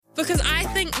Because I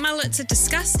think mullets are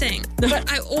disgusting,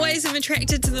 but I always am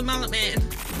attracted to the mullet man.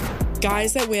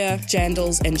 Guys that wear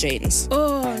jandals and jeans.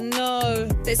 Oh no,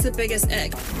 that's the biggest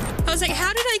ick. I was like,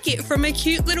 how did I get from a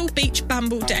cute little beach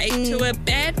bumble date to a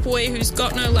bad boy who's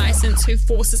got no license who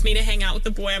forces me to hang out with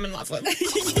the boy I'm in love with?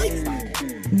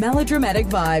 Melodramatic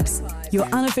Vibes, your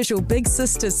unofficial big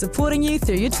sister supporting you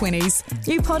through your 20s.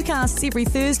 New podcasts every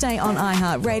Thursday on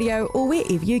iHeartRadio or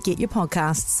wherever you get your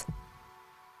podcasts.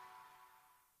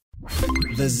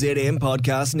 The ZM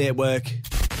Podcast Network.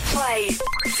 Play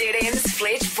ZM's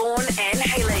Fletch, Vaughan and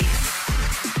Hayley.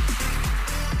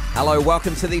 Hello,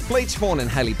 welcome to the Fletch, Vaughan and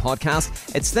Hayley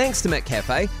podcast. It's thanks to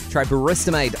McCafe. Try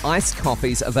barista-made iced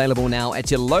coffees available now at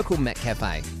your local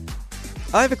McCafe.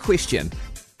 I have a question.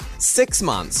 6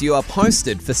 months, you are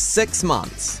posted for 6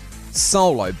 months,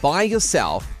 solo, by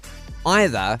yourself,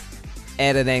 either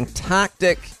at an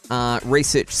Antarctic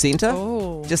research centre,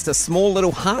 just a small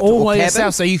little hut All or by cabin.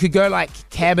 yourself, so you could go like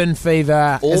cabin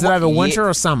fever. Is it over winter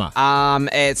or summer?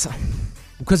 It's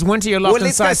Because winter you're locked Well,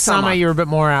 let's go inside, summer. summer you're a bit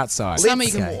more outside. Summer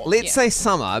you can walk. Let's say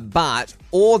summer,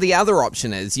 or the other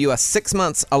option is you are 6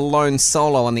 months alone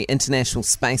solo on the International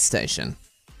Space Station.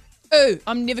 Ooh,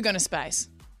 I'm never going to space.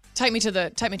 Take me to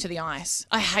the ice.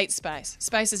 I hate space.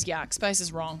 Space is yuck. Space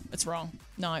is wrong. It's wrong.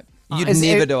 No. You'd Ice.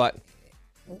 never do it.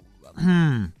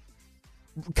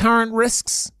 Current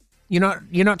risks? You're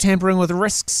not tampering with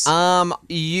risks?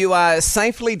 You are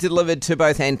safely delivered to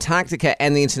both Antarctica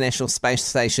and the International Space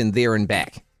Station there and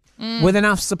back. With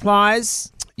enough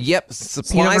supplies? Yep, You're not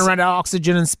supplies. going to run out of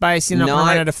oxygen in space. You're not going No. to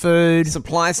run out of food.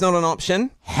 Supplies not an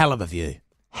option. Hell of a view.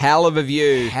 Hell of a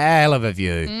view. Hell of a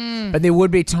view. But there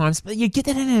would be times, but you get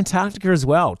that in Antarctica as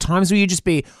well. Times where you just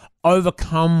be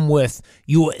overcome with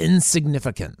your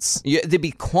insignificance. There'd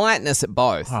be quietness at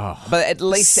both, but at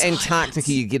least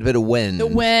Antarctica you get a bit of wind. The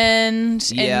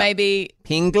wind Yeah. and maybe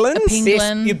Penguins? a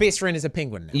penguin. Your best friend is a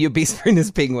penguin now. Your best friend is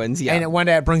penguins, yeah. And one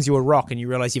day it brings you a rock and you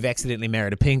realise you've accidentally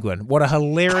married a penguin. What a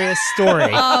hilarious story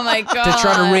Oh my god! to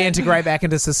try to reintegrate back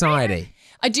into society.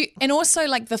 I do, and also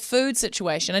like the food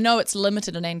situation. I know it's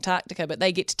limited in Antarctica, but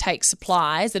they get to take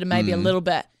supplies that are maybe a little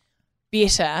bit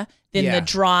better than Yeah. the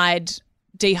dried,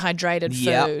 dehydrated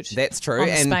Yeah, food. that's true. On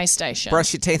the And space station.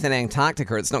 Brush your teeth in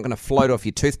Antarctica. It's not going to float off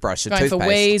your toothbrush or Going toothpaste. for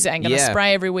wheeze, ain't going to Yeah.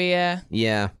 spray everywhere.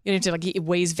 Yeah. You need to like get your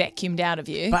wheeze vacuumed out of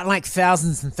you. But like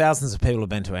thousands and thousands of people have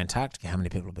been to Antarctica. How many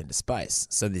people have been to space?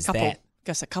 So there's couple, that.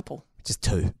 guess a couple. Just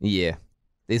 2. Yeah.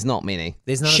 There's not many.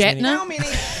 There's not as many. Shatner How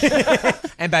many?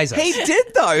 And Bezos. He did,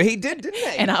 though. He did, didn't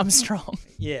he? and Armstrong.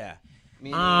 Yeah.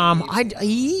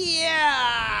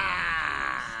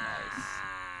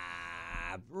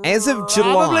 As of Probably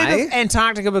July. with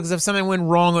Antarctica, because if something went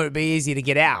wrong, it would be easy to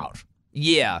get out.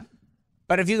 Yeah.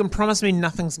 But if you can promise me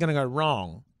nothing's going to go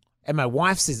wrong, and my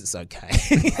wife says it's okay,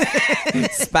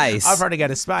 Space. I'll probably go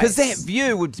to space. Because that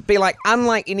view would be like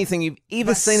unlike anything you've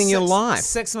ever seen in your life.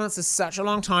 6 months is such a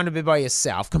long time to be by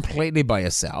yourself, completely by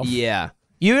yourself. Yeah.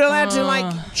 You're allowed to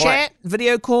like chat,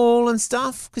 video call and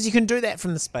stuff, because you can do that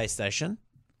from the space station.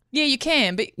 Yeah, you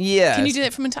can, but Yeah. can you do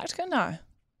that from Antarctica? No.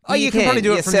 Oh, you can probably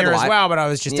do it from there as satellite. well, but I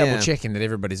was just Yeah. double checking that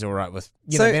everybody's all right with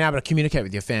So- being able to communicate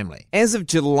with your family. As of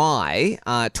July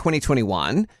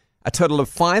 2021, a total of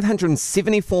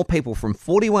 574 people from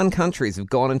 41 countries have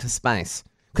gone into space.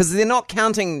 Because they're not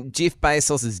counting Jeff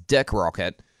Bezos' dick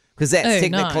rocket, because that's Oh,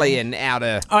 technically no. an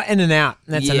outer... Oh, in and out.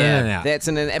 That's an in and out. That's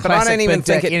an in. But Classic I don't even big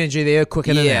think dick it... energy there, quick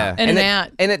in and out. In and out.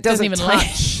 And it doesn't Doesn't even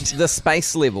touch the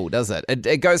space level, does it?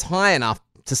 It goes high enough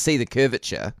to see the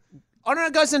curvature. Oh no,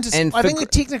 it goes into. And I for think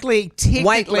it technically goes into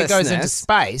Weightlessness.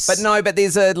 space. But no, but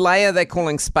there's a layer they're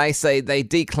calling space. They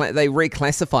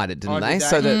reclassified it, didn't Oh, they? did they?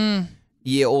 So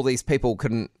that all these people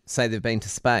couldn't say they've been to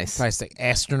space. Basic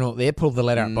astronaut there, pulled the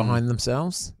ladder up behind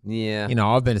themselves. Yeah, You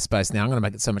know, I've been to space now. I'm going to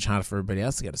make it so much harder for everybody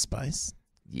else to go to space.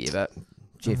 yeah, but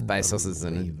Jeff Bezos is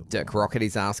in a dick rocket.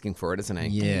 He's asking for it, isn't he?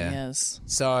 Yeah. Yes.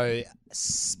 So,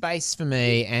 space for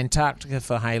me, Antarctica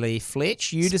for Hayley.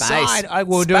 Fletch, you Space. decide.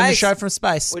 We're doing the Space. show from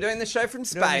space. We're doing the show from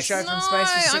Doing the space. show from No,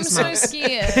 space for I'm 6 so months.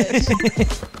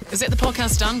 scared. Is that the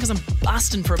podcast done? Because I'm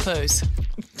busting for a poos.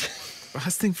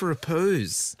 Busting for a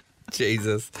poos.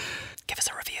 Jesus. Give us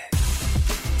a review.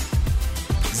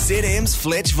 ZM's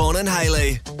Fletch, Vaughan and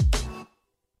Hayley.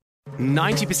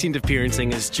 90% of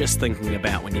parenting is just thinking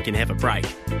about when you can have a break.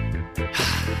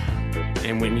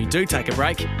 And when you do take a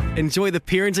break, enjoy the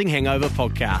Parenting Hangover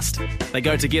podcast. They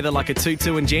go together like a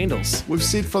tutu and jandals. We've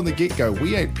said from the get-go,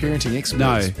 we ain't parenting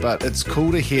experts, but it's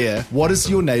cool to hear, what is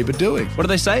your neighbour doing? What do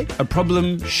they say? A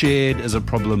problem shared is a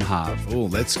problem halved. Oh,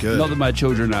 that's good. Not that my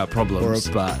children are problems,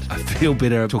 but I feel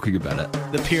better talking about it.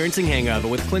 The Parenting Hangover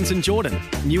with Clinton Jordan.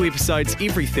 New episodes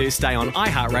every Thursday on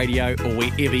iHeartRadio or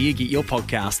wherever you get your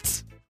podcasts.